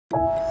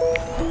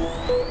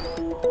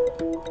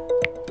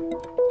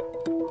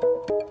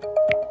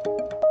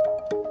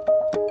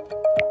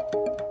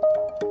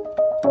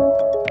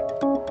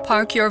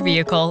park your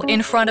vehicle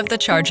in front of the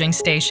charging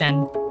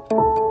station.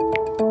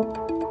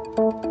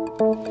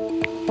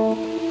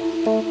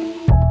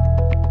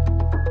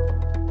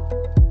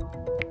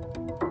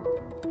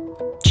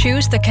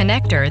 Choose the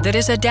connector that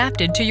is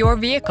adapted to your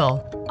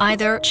vehicle,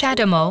 either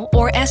CHAdeMO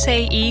or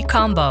SAE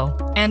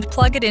combo, and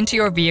plug it into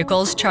your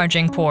vehicle's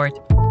charging port.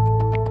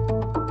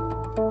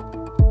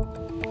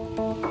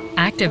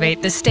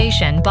 Activate the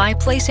station by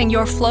placing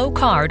your FLO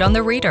card on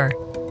the reader,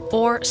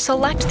 or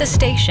select the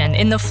station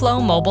in the FLO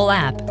mobile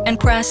app and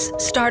press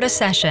Start a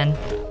Session.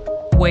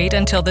 Wait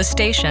until the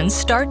station's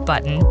Start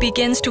button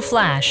begins to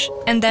flash,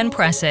 and then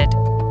press it.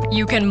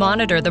 You can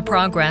monitor the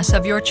progress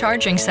of your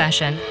charging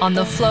session on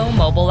the FLO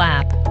mobile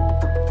app.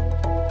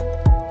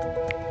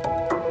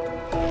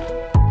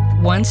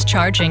 Once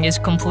charging is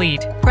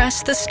complete,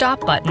 press the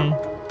Stop button.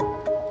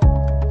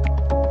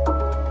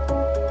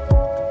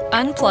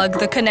 Unplug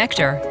the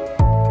connector.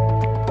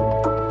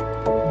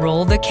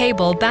 Roll the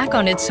cable back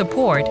on its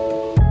support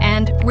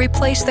and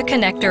replace the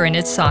connector in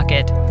its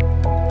socket.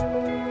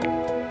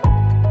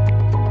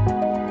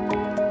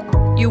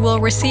 You will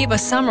receive a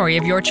summary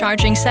of your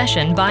charging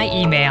session by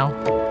email.